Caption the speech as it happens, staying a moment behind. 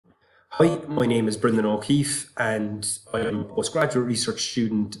Hi, my name is Brendan.OKeeffe and I am a postgraduate research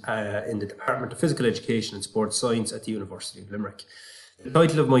student in the Department of Physical Education and Sports Science at the University of Limerick. The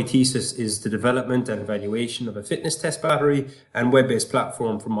title of my thesis is The Development and Evaluation of a Fitness Test Battery and Web-based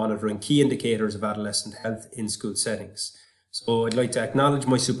Platform for Monitoring Key Indicators of Adolescent Health in School Settings. So I'd like to acknowledge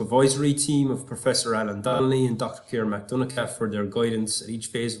my supervisory team of Professor Alan Donnelly and Dr. Brendan.OKeeffe for their guidance at each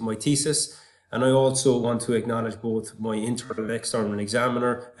phase of my thesis. And I also want to acknowledge both my internal and external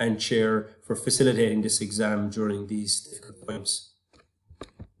examiner and chair for facilitating this exam during these difficult times.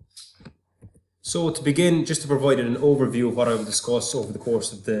 So to begin, just to provide an overview of what I will discuss over the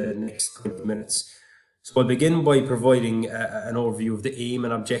course of the next 20 minutes. So I'll begin by providing an overview of the aim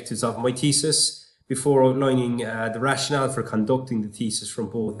and objectives of my thesis before outlining the rationale for conducting the thesis from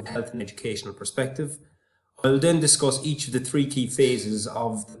both a health and educational perspective. I'll then discuss each of the three key phases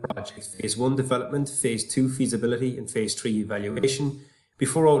of the project: Phase 1 development, Phase 2 feasibility, and Phase 3 evaluation,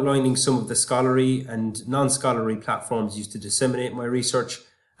 before outlining some of the scholarly and non-scholarly platforms used to disseminate my research.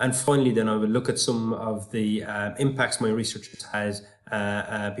 And finally, then I will look at some of the impacts my research has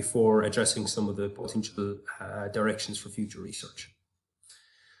had before addressing some of the potential directions for future research.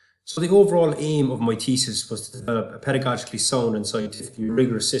 So the overall aim of my thesis was to develop a pedagogically sound and scientifically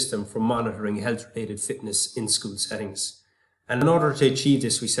rigorous system for monitoring health-related fitness in school settings. And in order to achieve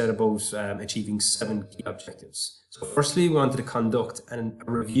this, we set about achieving 7 key objectives. So firstly, we wanted to conduct a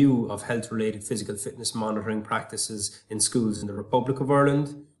review of health-related physical fitness monitoring practices in schools in the Republic of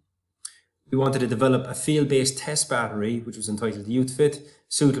Ireland. We wanted to develop a field-based test battery, which was entitled YouthFit,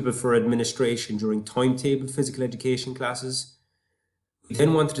 suitable for administration during timetabled physical education classes. We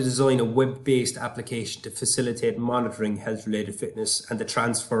then wanted to design a web-based application to facilitate monitoring health-related fitness and the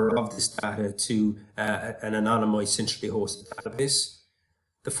transfer of this data to an anonymised, centrally hosted database.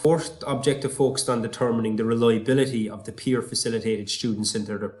 The fourth objective focused on determining the reliability of the peer-facilitated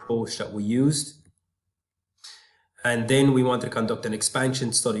student-centered approach that we used. And then we wanted to conduct an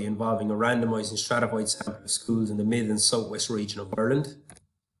expansion study involving a randomised and stratified sample of schools in the mid and southwest region of Ireland.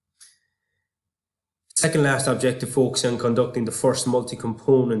 Second last objective focused on conducting the first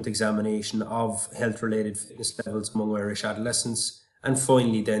multi-component examination of health-related fitness levels among Irish adolescents, and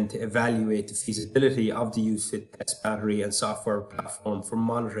finally then to evaluate the feasibility of the YouthFit test battery and software platform for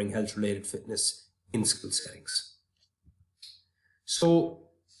monitoring health-related fitness in school settings. So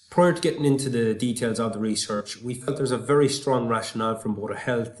prior to getting into the details of the research, we felt there's a very strong rationale from both a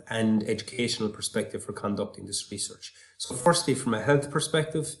health and educational perspective for conducting this research. So firstly, from a health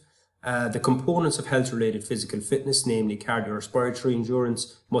perspective, the components of health-related physical fitness, namely cardiorespiratory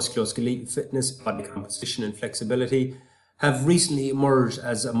endurance, musculoskeletal fitness, body composition and flexibility, have recently emerged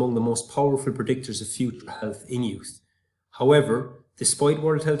as among the most powerful predictors of future health in youth. However, despite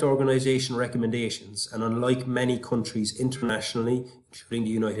World Health Organization recommendations, and unlike many countries internationally, including the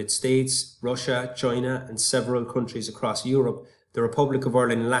United States, Russia, China, and several countries across Europe, the Republic of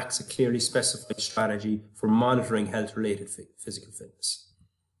Ireland lacks a clearly specified strategy for monitoring health-related physical fitness.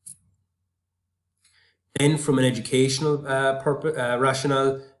 Then, from an educational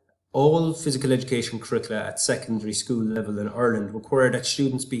rationale, all physical education curricula at secondary school level in Ireland require that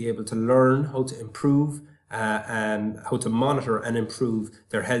students be able to learn how to improve and how to monitor and improve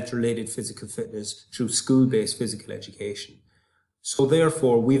their health-related physical fitness through school-based physical education. So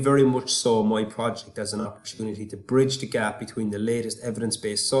therefore, we very much saw my project as an opportunity to bridge the gap between the latest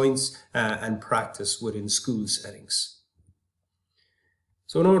evidence-based science and practice within school settings.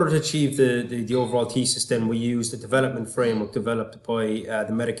 So in order to achieve the overall thesis, then we used a development framework developed by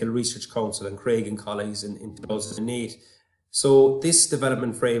the Medical Research Council and Craig and colleagues in 2008. So this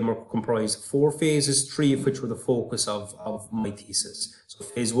development framework comprised 4 phases, 3 of which were the focus of my thesis. So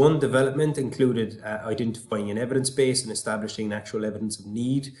phase 1 development included identifying an evidence base and establishing an actual evidence of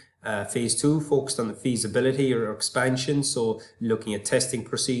need. Phase 2 focused on the feasibility or expansion, so looking at testing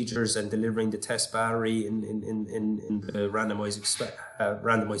procedures and delivering the test battery in the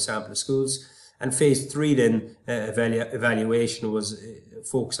randomized sample of schools. And phase 3 then, evaluation, was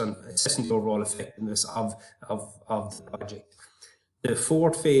focused on assessing the overall effectiveness of the project. The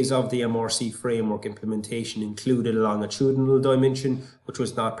 4th phase of the MRC framework implementation included a longitudinal dimension, which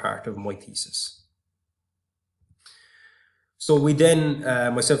was not part of my thesis. So we then,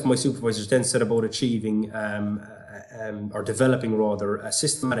 myself and my supervisors then set about achieving or developing rather a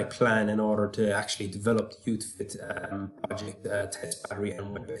systematic plan in order to actually develop the YouthFit project test battery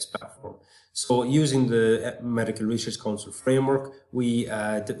and web-based platform. So using the Medical Research Council framework, we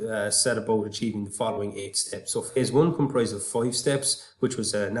set about achieving the following 8 steps. So phase 1 comprised of 5 steps, which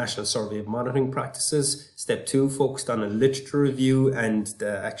was a national survey of monitoring practices. Step 2 focused on a literature review and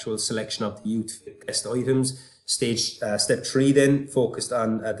the actual selection of the YouthFit test items. Step 3 then focused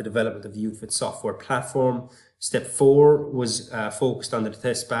on the development of the YouthFit software platform. Step 4 was focused on the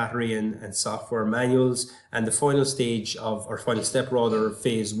test battery and software manuals. And the final stage of, or final step rather,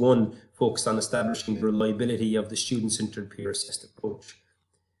 phase 1 focused on establishing the reliability of the student-centered peer-assessed approach.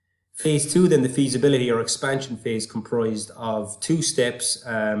 Phase 2, then, the feasibility or expansion phase, comprised of 2 steps,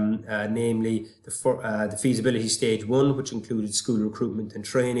 namely the feasibility stage 1, which included school recruitment and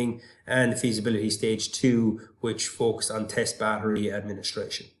training, and the feasibility stage 2, which focused on test battery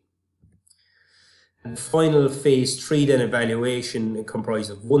administration. And the final phase 3 then evaluation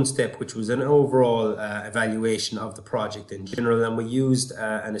comprised of 1 step, which was an overall evaluation of the project in general, and we used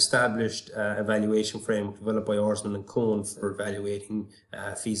an established evaluation framework developed by Orsman and Cohn for evaluating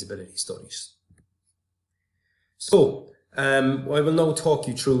feasibility studies. So I will now talk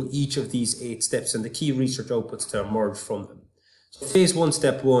you through each of these 8 steps and the key research outputs to emerge from them. So phase 1,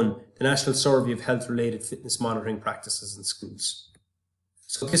 step 1, the National Survey of Health-Related Fitness Monitoring Practices in Schools.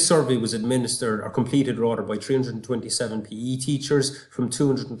 So this survey was administered, or completed rather, by 327 PE teachers from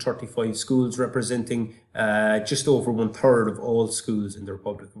 235 schools, representing just over 1/3 of all schools in the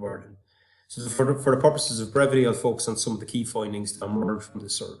Republic of Ireland. So for the purposes of brevity, I'll focus on some of the key findings that emerged from the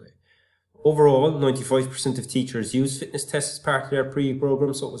survey. Overall, 95% of teachers used fitness tests as part of their PE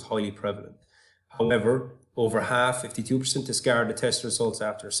programme, so it was highly prevalent. However, over half, 52%, discarded the test results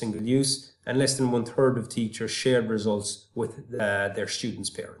after a single use, and less than 1/3 of teachers shared results with their students'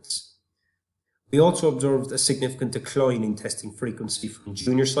 parents. We also observed a significant decline in testing frequency from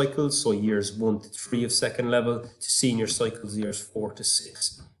junior cycles, so years 1 to 3 of second level, to senior cycles, years 4 to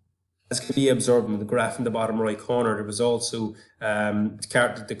 6. As can be observed in the graph in the bottom right corner, there was also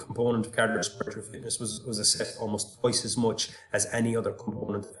the component of cardiorespiratory fitness was assessed almost twice as much as any other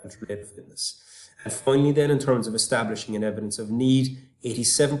component of health-related fitness. And finally then, in terms of establishing an evidence of need,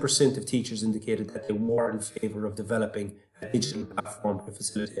 87% of teachers indicated that they were in favour of developing a digital platform to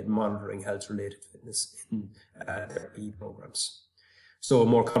facilitate monitoring health-related fitness in their PE programmes. So a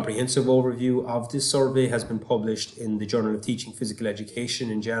more comprehensive overview of this survey has been published in the Journal of Teaching Physical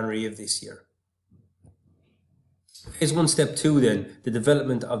Education in January of this year. Phase 1, step 2 then, the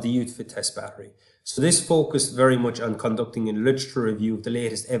development of the YouthFit test battery. So this focused very much on conducting a literature review of the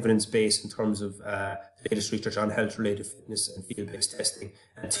latest evidence base in terms of the latest research on health-related fitness and field-based testing.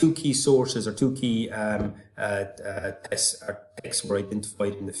 And 2 key sources, or 2 key texts were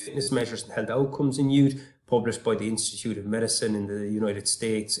identified in the Fitness Measures and Health Outcomes in Youth, published by the Institute of Medicine in the United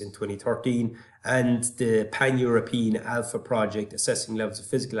States in 2013, and the Pan-European Alpha Project, assessing levels of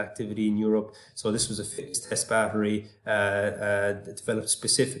physical activity in Europe. So this was a fitness test battery developed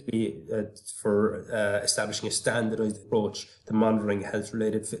specifically for establishing a standardized approach to monitoring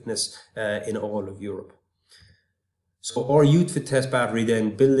health-related fitness in all of Europe. So our YouthFit test battery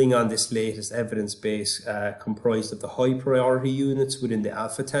then, building on this latest evidence base, comprised of the high priority units within the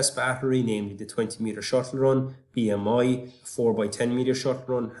Alpha test battery, namely the 20-metre shuttle run, BMI, 4x10 metre shuttle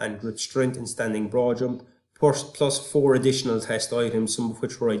run, hand grip strength and standing broad jump, plus 4 additional test items, some of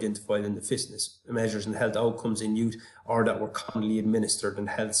which were identified in the Fitness Measures and Health Outcomes in Youth, or that were commonly administered in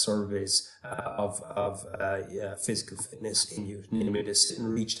health surveys of physical fitness in youth, namely the sit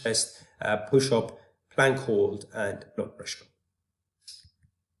and reach test, push-up, plank hold, and blood pressure.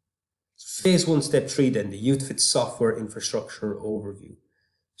 Phase 1, step 3 then, the YouthFit software infrastructure overview.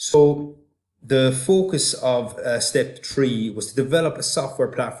 So the focus of step 3 was to develop a software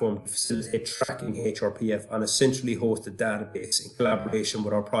platform to facilitate tracking HRPF on a centrally hosted database in collaboration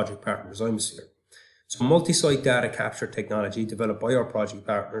with our project partner Zymosphere. So multi-site data capture technology developed by our project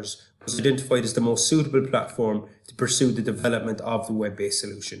partners was identified as the most suitable platform to pursue the development of the web-based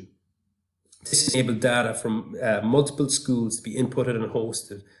solution. This enabled data from multiple schools to be inputted and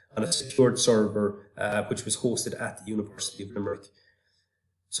hosted on a secured server, which was hosted at the University of Limerick.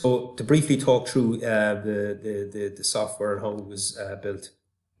 So to briefly talk through the software and how it was built.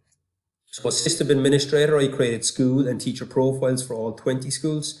 So as system administrator, I created school and teacher profiles for all 20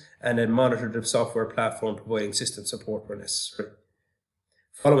 schools and then monitored the software platform, providing system support where necessary.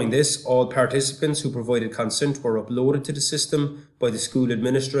 Following this, all participants who provided consent were uploaded to the system by the school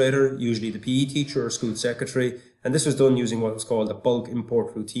administrator, usually the PE teacher or school secretary, and this was done using what was called a bulk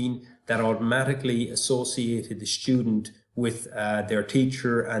import routine that automatically associated the student with their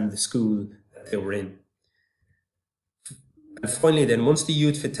teacher and the school that they were in. And finally then, once the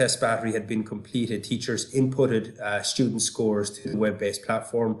YouthFit test battery had been completed, teachers inputted student scores to the web-based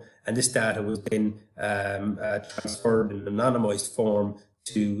platform, and this data was then transferred in an anonymized form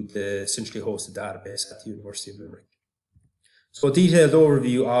to the centrally hosted database at the University of Limerick. So a detailed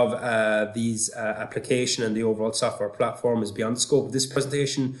overview of these application and the overall software platform is beyond the scope of this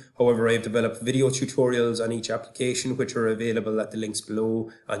presentation. However, I have developed video tutorials on each application, which are available at the links below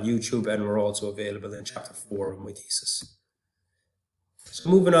on YouTube, and were also available in chapter 4 of my thesis. So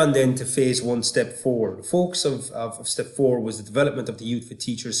moving on then to phase 1, step 4. The focus of step 4 was the development of the Youth for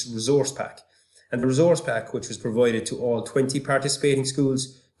Teachers resource pack. And the resource pack, which was provided to all 20 participating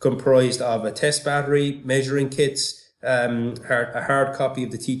schools, comprised of a test battery, measuring kits, a hard copy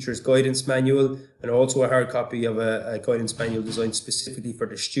of the teacher's guidance manual, and also a hard copy of a guidance manual designed specifically for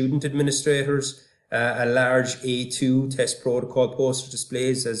the student administrators, a large A2 test protocol poster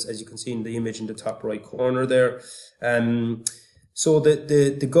displays, as you can see in the image in the top right corner there. So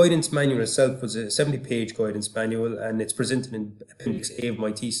the guidance manual itself was a 70-page guidance manual, and it's presented in Appendix A of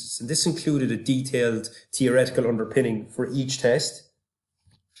my thesis. And this included a detailed theoretical underpinning for each test.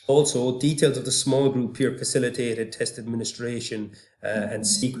 Also, details of the small group peer facilitated test administration and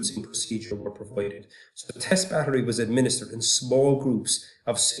sequencing procedure were provided. So the test battery was administered in small groups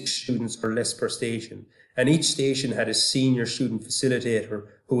of 6 students or less per station, and each station had a senior student facilitator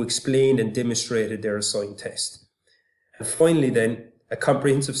who explained and demonstrated their assigned test. And finally then, a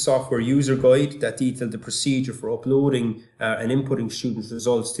comprehensive software user guide that detailed the procedure for uploading and inputting students'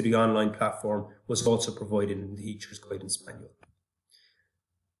 results to the online platform was also provided in the teacher's guidance manual.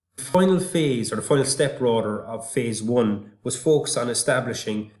 The final phase, or the final step rather, of phase 1 was focused on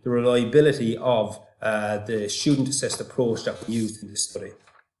establishing the reliability of the student-assessed approach that we used in this study.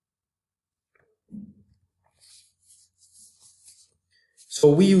 So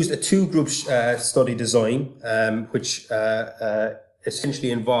we used a 2-group study design, which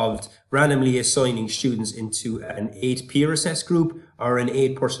essentially involved randomly assigning students into an 8 peer assessed group or an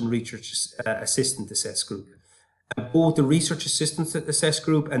 8-person research assistant assessed group. Both the research assistant assessed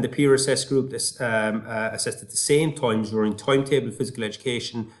group and the peer assessed group assessed at the same time during timetable physical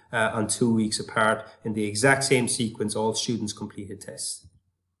education on 2 weeks apart in the exact same sequence. All students completed tests.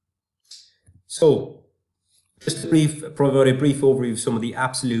 So, just to provide a brief overview of some of the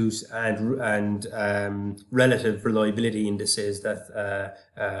absolute and relative reliability indices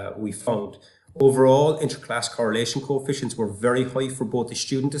that we found. Overall, interclass correlation coefficients were very high for both the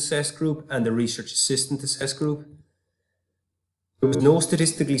student assessed group and the research assistant assessed group. There was no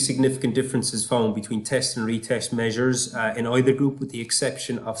statistically significant differences found between test and retest measures in either group, with the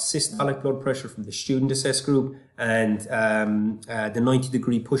exception of systolic blood pressure from the student assessed group and the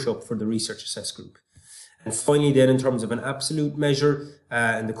 90-degree push-up for the research assessed group. And finally then, in terms of an absolute measure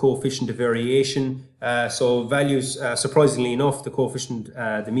and the coefficient of variation, so values, surprisingly enough, the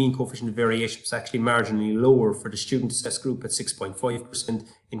mean coefficient of variation was actually marginally lower for the student assessed group at 6.5%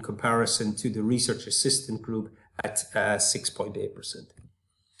 in comparison to the research assistant group at 6.8%.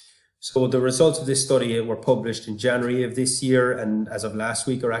 So the results of this study were published in January of this year, and as of last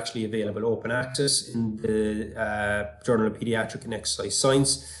week are actually available open access in the Journal of Pediatric and Exercise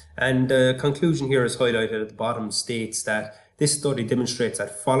Science. And the conclusion here is highlighted at the bottom, states that this study demonstrates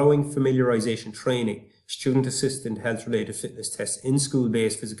that following familiarization training, student assistant health-related fitness tests in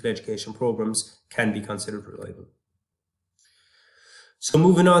school-based physical education programs can be considered reliable. So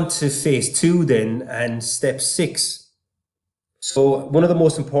moving on to phase 2 then, and step 6. So one of the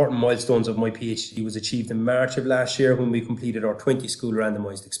most important milestones of my PhD was achieved in March of last year when we completed our 20-school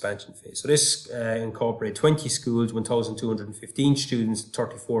randomized expansion phase. So this incorporated 20 schools, 1,215 students,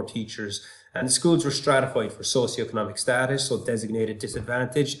 34 teachers, and the schools were stratified for socioeconomic status, so designated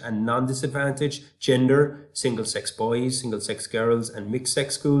disadvantaged and non-disadvantaged, gender, single-sex boys, single-sex girls, and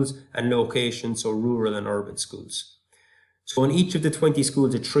mixed-sex schools, and location, so rural and urban schools. So in each of the 20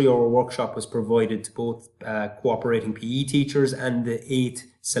 schools, a 3-hour workshop was provided to both cooperating PE teachers and the 8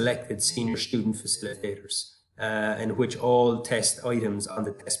 selected senior student facilitators, in which all test items on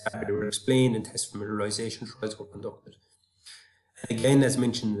the test battery were explained and test familiarization trials were conducted. And again, as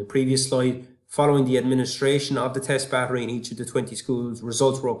mentioned in the previous slide, following the administration of the test battery in each of the 20 schools,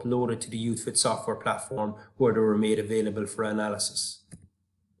 results were uploaded to the YouthFit software platform where they were made available for analysis.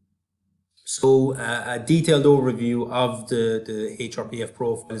 So a detailed overview of the HRPF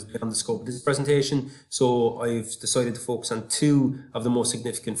profile is beyond the scope of this presentation, so I've decided to focus on 2 of the most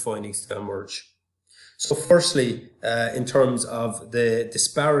significant findings to emerge. So firstly, in terms of the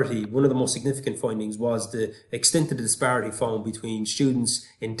disparity, one of the most significant findings was the extent of the disparity found between students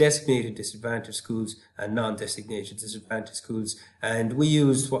in designated disadvantaged schools and non-designated disadvantaged schools. And we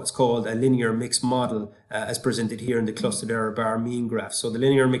used what's called a linear mixed model as presented here in the clustered error bar mean graph. So the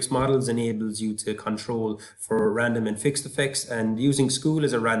linear mixed models enables you to control for random and fixed effects, and using school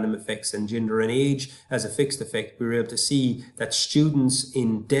as a random effects and gender and age as a fixed effect, we were able to see that students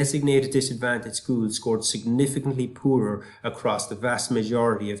in designated disadvantaged schools scored scored significantly poorer across the vast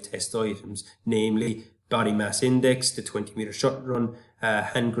majority of test items, namely body mass index, the 20-meter shuttle run,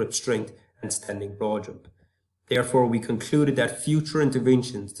 hand grip strength, and standing broad jump. Therefore, we concluded that future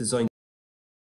interventions designed